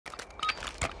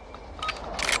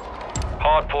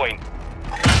Hard point.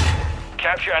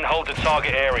 Capture and hold the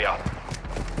target area.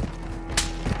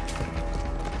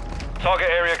 Target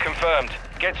area confirmed.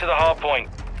 Get to the hard point.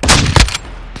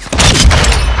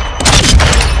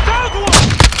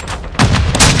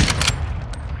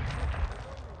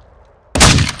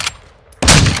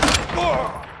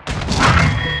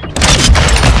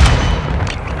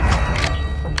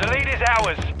 The lead is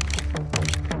ours.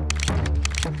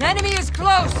 The enemy is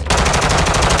close!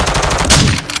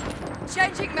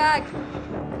 Changing mag!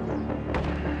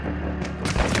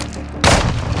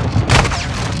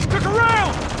 Look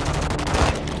around!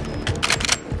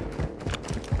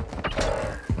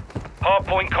 Hard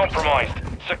point compromised.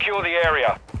 Secure the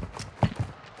area.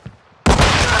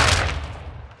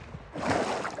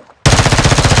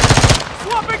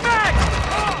 Swapping mag!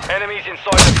 Enemies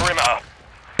inside the perimeter.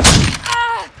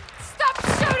 Stop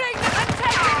shooting! I'm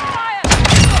taking fire!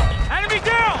 Enemy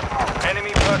down!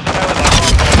 Enemy personnel at the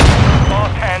hard point.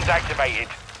 Fast hands activated.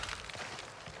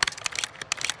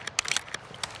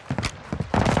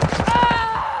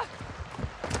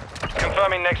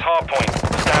 Confirming next hard point.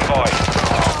 Stand by.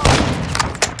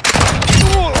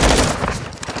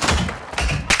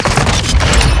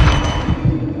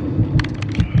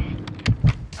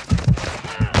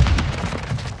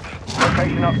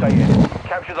 Location updated.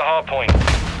 Capture the hard point.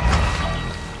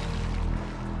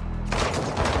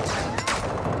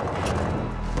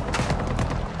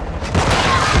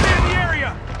 Clear the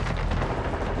area!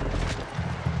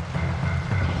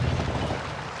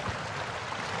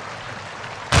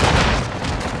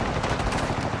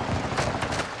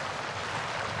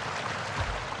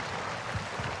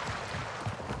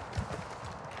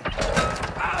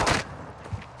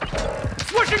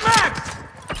 Switching mags!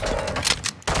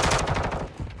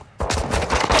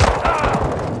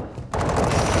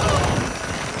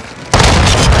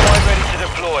 Ready to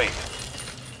deploy.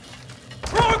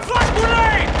 Throwing flash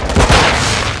grenade!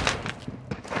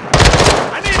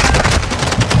 I need it!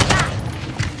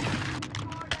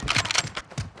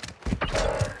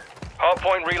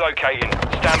 Hardpoint relocating.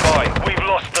 Stand by. We've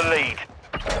lost the lead.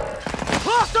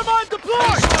 Cluster mine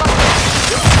deployed!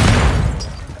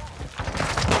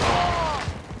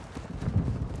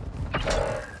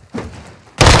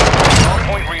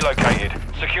 Hardpoint relocated.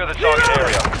 Secure the target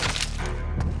area.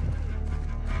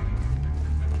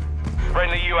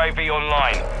 Friendly UAV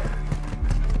online.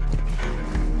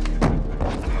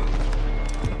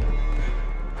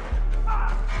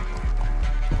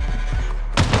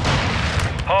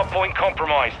 Hardpoint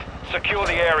compromised. Secure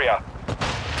the area.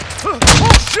 Oh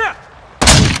shit!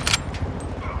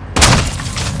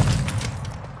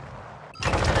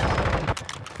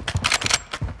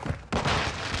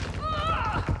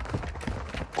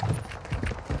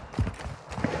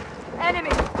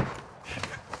 Enemy!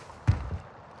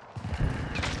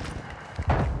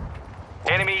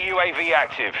 Enemy UAV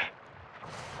active.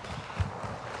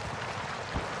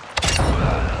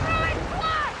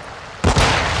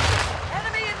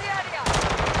 Enemy in the area!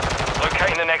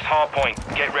 Locating the next hardpoint.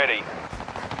 Get ready.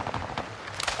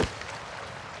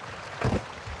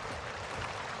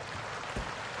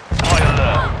 High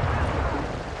alert.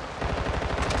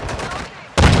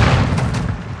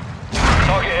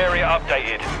 Target area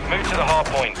updated. Move to the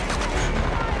hardpoint.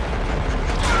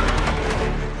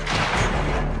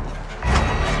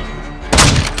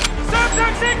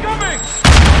 Subtext incoming!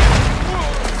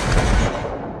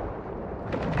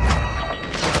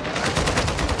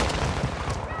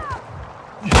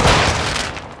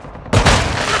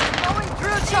 Going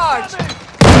through charge!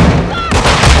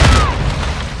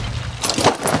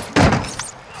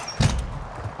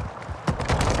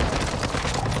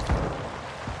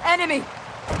 Enemy!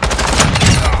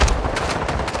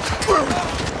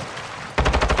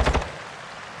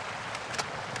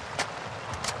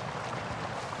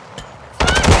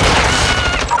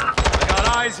 Got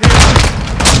eyes here!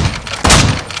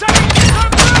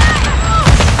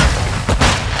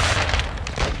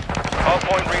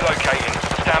 Hardpoint relocating.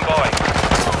 Stand by.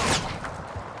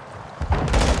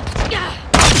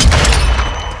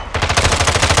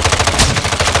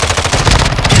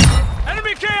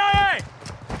 Enemy KIA!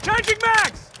 Changing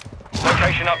mags!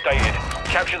 Location updated.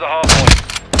 Capture the hardpoint.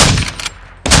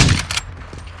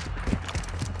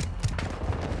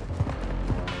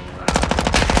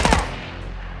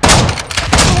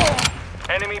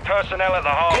 Enemy personnel at the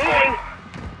hardpoint.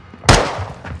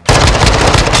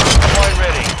 Flight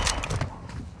ready.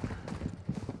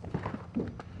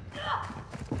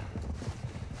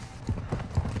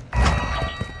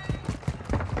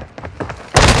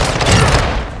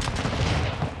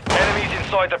 Enemies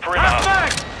inside the perimeter. Half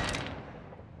mag!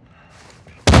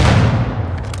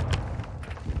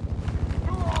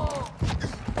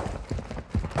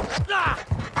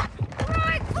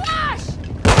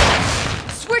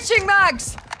 Switching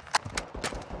mags!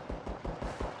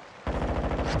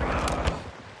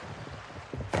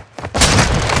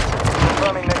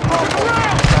 Confirming next hardpoint.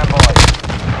 Stand by.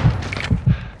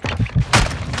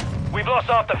 We've lost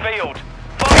half the field.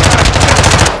 Fire back.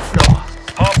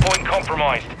 Hardpoint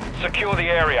compromised. Secure the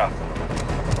area.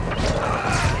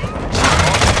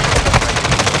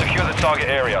 Secure the target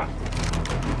area.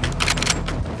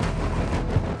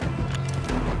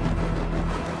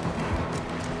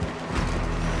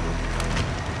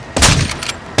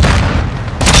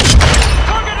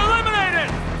 Target eliminated!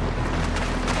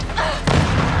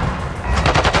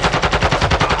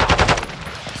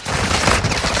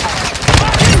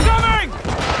 Incoming!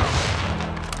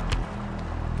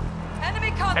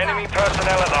 Enemy contact! Enemy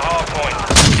personnel at the hardpoint.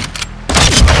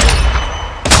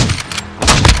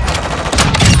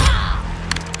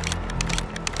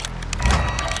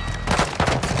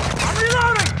 I'm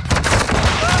reloading!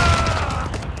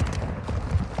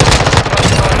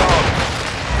 Personnel on.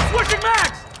 Switching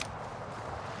mags!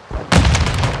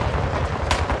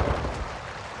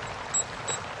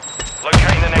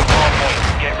 Locating the next hardpoint.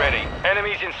 Get ready.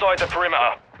 Enemies inside the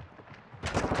perimeter.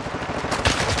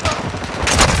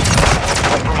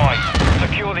 Compromise.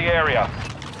 Secure the area.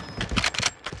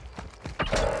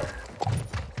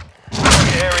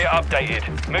 Target area updated.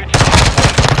 Move to the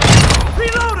hardpoint.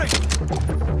 Reloading!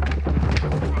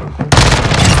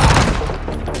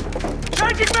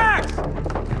 Changing mags!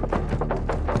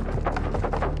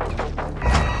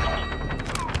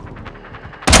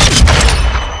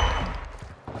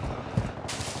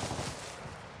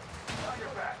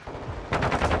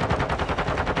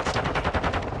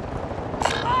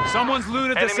 Someone's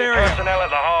looted this Enemy area. personnel at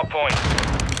the hardpoint.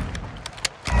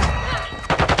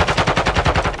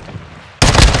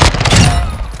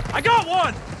 I got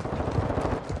one!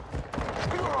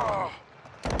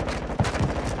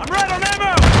 I'm right on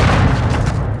ammo!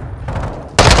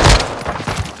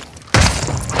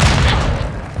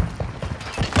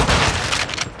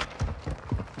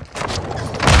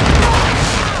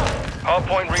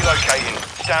 Hardpoint relocating.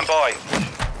 Stand by.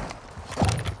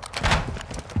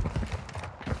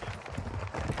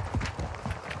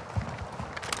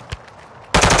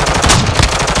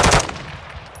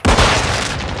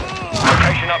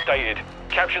 Location updated.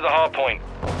 Capture the hardpoint.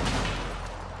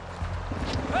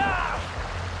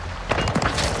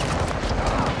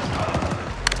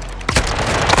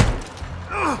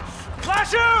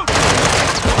 Flash out!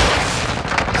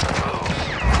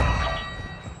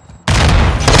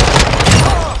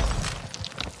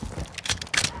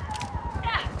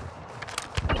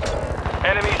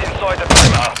 Enemies inside the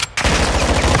perimeter.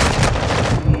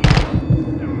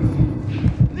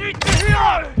 Need to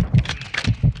heal!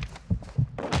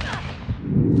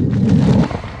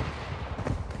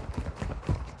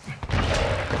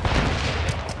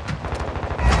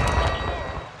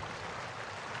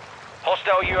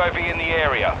 Hostile UAV in the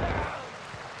area.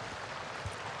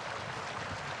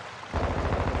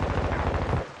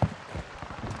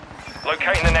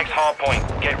 Locating the next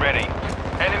hardpoint. Get ready.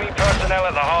 Enemy personnel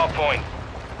at the hardpoint.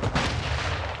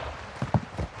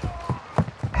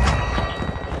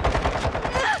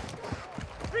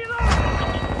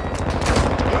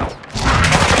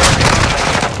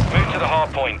 Move to the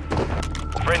hardpoint.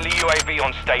 Friendly UAV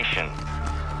on station.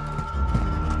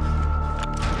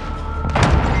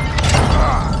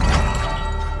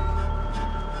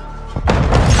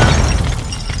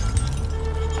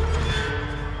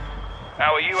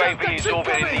 Our UAV is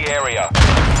orbiting the area.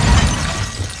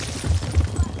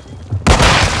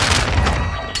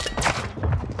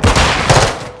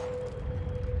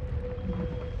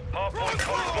 Hardpoint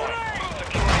compromised.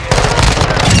 Secure the area.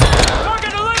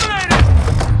 Target eliminated!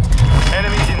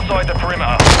 Enemies inside the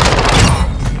perimeter.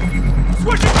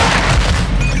 Switching mags!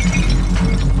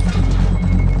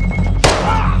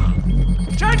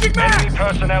 Changing mags! Enemy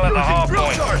personnel at the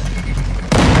hardpoint.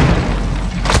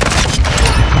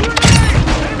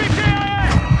 Enemy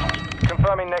KIA!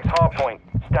 Confirming next hardpoint.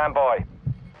 Stand by.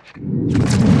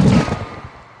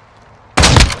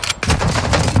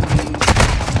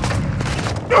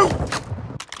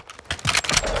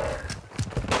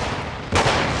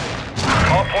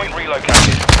 Hardpoint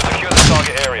relocated. Secure the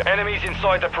target area. Enemies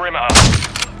inside the perimeter.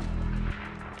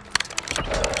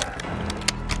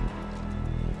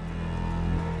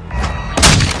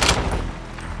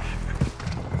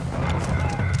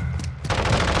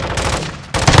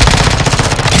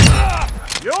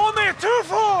 You owe me a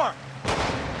 2-4!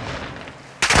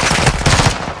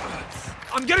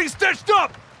 I'm getting stitched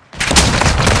up!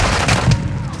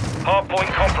 Hardpoint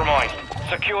compromised.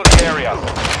 Secure the area.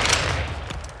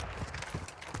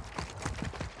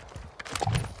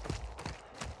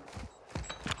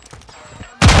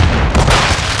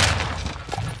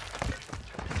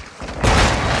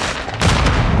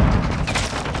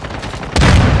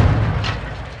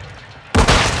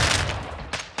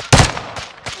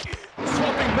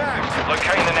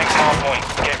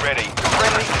 ready.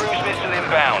 Friendly cruise missile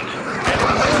inbound.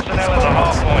 Enemy personnel at the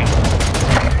hard point.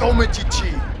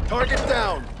 Omichichi. Target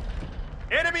down.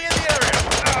 Enemy in the area.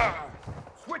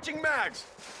 Switching mags.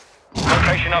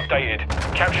 Location updated.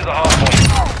 Capture the hard point.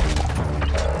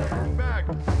 Mag.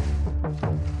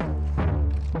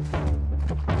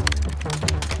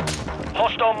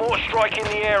 Hostile mortar strike in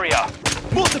the area.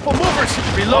 Multiple movers.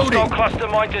 Reloading. Hostile cluster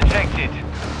mine detected.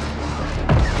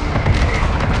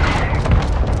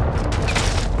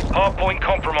 Hardpoint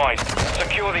compromised.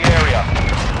 Secure the area.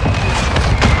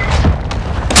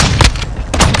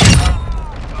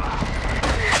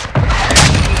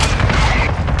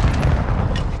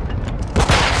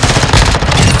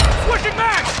 Switching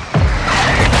back!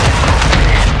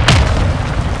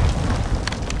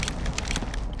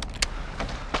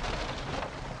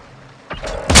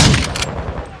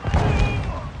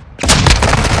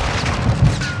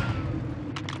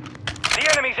 The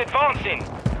enemy's advancing.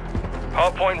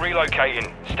 Hardpoint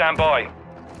relocating. Stand by.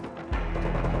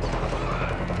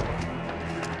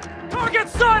 Target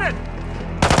sighted!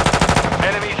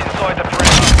 Enemies inside the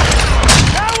perimeter.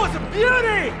 That was a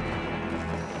beauty!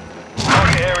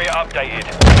 Target area updated.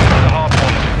 The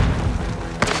hardpoint.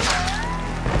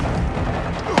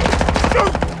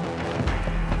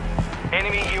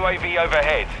 Enemy UAV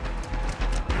overhead.